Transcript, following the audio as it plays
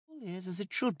is as it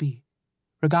should be,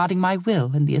 regarding my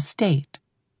will and the estate.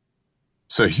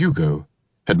 Sir Hugo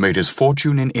had made his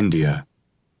fortune in India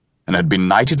and had been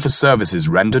knighted for services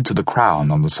rendered to the crown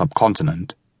on the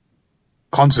subcontinent.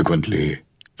 Consequently,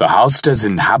 the Halsteads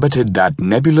inhabited that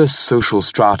nebulous social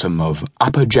stratum of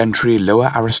upper gentry,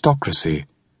 lower aristocracy,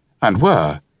 and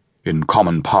were, in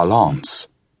common parlance,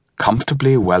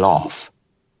 comfortably well off.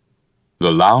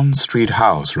 The Lowndes Street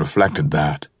house reflected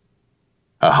that.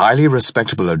 A highly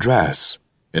respectable address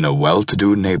in a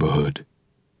well-to-do neighborhood.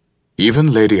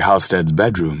 Even Lady Halstead's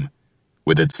bedroom,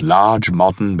 with its large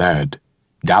modern bed,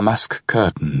 damask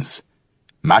curtains,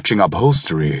 matching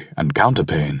upholstery and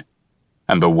counterpane,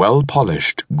 and the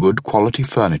well-polished, good-quality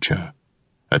furniture,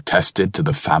 attested to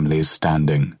the family's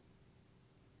standing.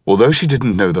 Although she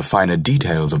didn't know the finer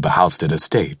details of the Halstead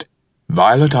estate,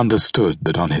 Violet understood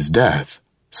that on his death,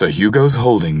 Sir Hugo's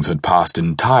holdings had passed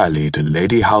entirely to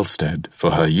Lady Halstead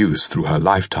for her use through her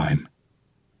lifetime.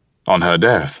 On her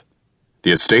death,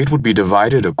 the estate would be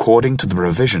divided according to the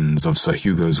provisions of Sir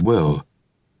Hugo's will,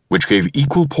 which gave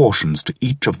equal portions to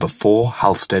each of the 4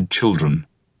 Halstead children.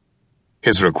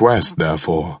 His request,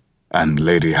 therefore, and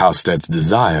Lady Halstead's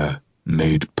desire,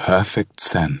 made perfect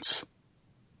sense.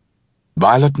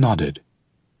 Violet nodded.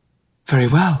 Very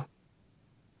well.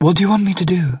 What do you want me to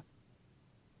do?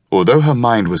 Although her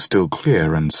mind was still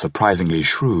clear and surprisingly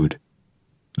shrewd,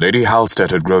 Lady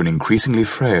Halstead had grown increasingly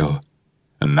frail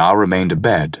and now remained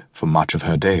abed for much of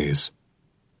her days.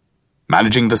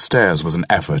 Managing the stairs was an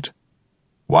effort,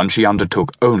 one she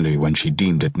undertook only when she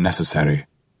deemed it necessary.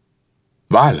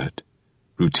 Violet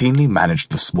routinely managed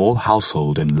the small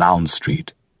household in Lowndes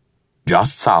Street,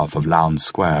 just south of Lowndes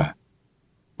Square,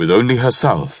 with only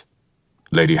herself,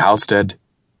 Lady Halstead,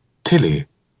 Tilly,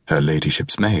 her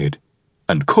ladyship's maid,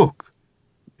 and cook.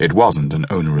 It wasn't an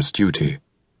onerous duty,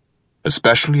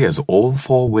 especially as all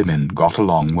 4 women got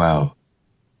along well.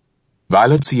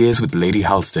 Violet's years with Lady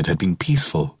Halstead had been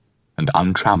peaceful and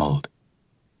untrammeled,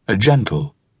 a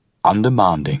gentle,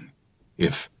 undemanding,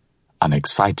 if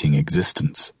unexciting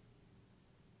existence.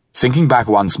 Sinking back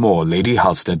once more, Lady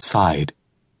Halstead sighed.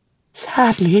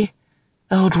 Sadly,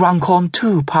 old Runcorn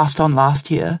too passed on last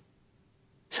year.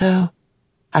 So,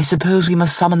 I suppose we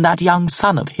must summon that young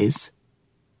son of his.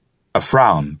 A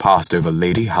frown passed over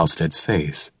Lady Halstead's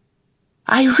face.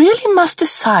 I really must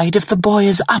decide if the boy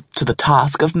is up to the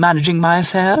task of managing my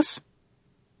affairs.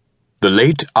 The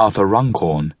late Arthur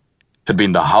Runcorn had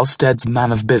been the Halsteads'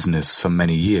 man of business for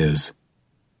many years.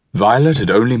 Violet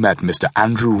had only met Mr.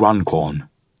 Andrew Runcorn,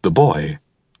 the boy,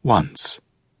 once,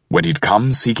 when he'd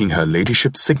come seeking her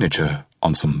ladyship's signature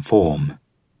on some form.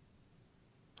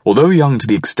 Although young to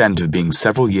the extent of being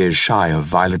several years shy of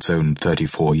Violet's own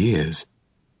 34 years,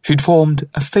 she'd formed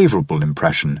a favorable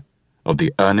impression of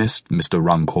the earnest Mr.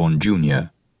 Runcorn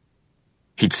Jr.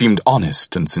 He'd seemed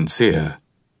honest and sincere,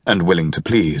 and willing to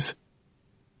please.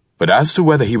 But as to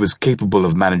whether he was capable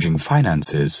of managing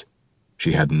finances,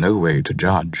 she had no way to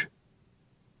judge.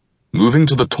 Moving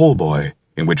to the tall boy,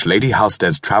 in which Lady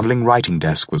Halstead's travelling writing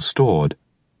desk was stored,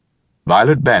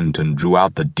 Violet bent and drew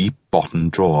out the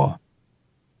deep-bottomed drawer.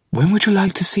 When would you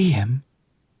like to see him?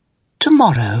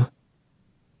 Tomorrow.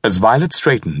 As Violet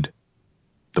straightened,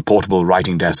 the portable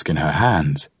writing desk in her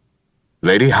hands,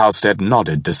 Lady Halstead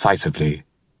nodded decisively.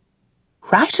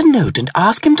 Write a note and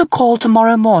ask him to call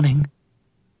tomorrow morning,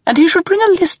 and he should bring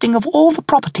a listing of all the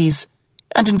properties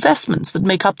and investments that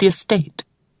make up the estate.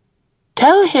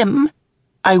 Tell him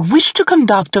I wish to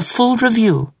conduct a full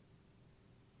review.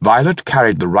 Violet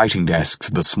carried the writing desk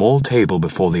to the small table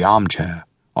before the armchair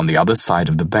on the other side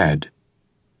of the bed.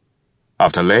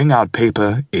 After laying out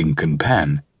paper, ink, and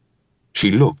pen, she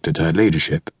looked at her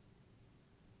ladyship.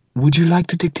 Would you like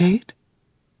to dictate?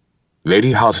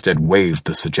 Lady Halstead waved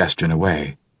the suggestion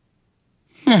away.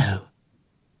 No.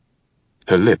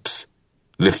 Her lips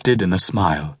lifted in a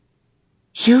smile.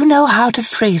 You know how to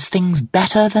phrase things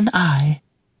better than I.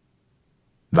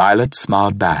 Violet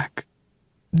smiled back,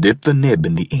 dipped the nib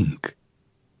in the ink,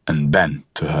 and bent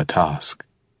to her task.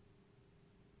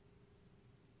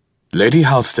 Lady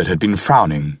Halstead had been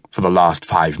frowning for the last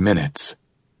 5 minutes.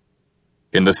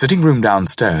 In the sitting room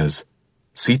downstairs,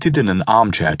 seated in an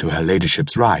armchair to her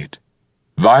ladyship's right,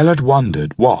 Violet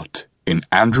wondered what, in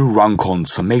Andrew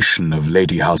Runcorn's summation of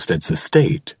Lady Halstead's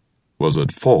estate, was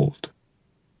at fault.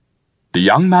 The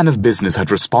young man of business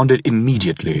had responded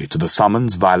immediately to the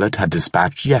summons Violet had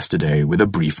dispatched yesterday with a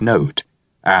brief note,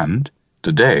 and,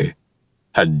 today,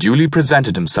 had duly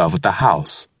presented himself at the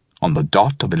house on the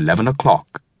dot of 11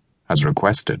 o'clock, as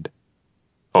requested.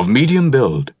 Of medium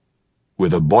build,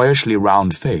 with a boyishly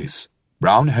round face,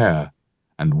 brown hair,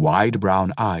 and wide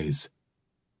brown eyes,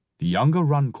 the younger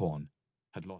Runcorn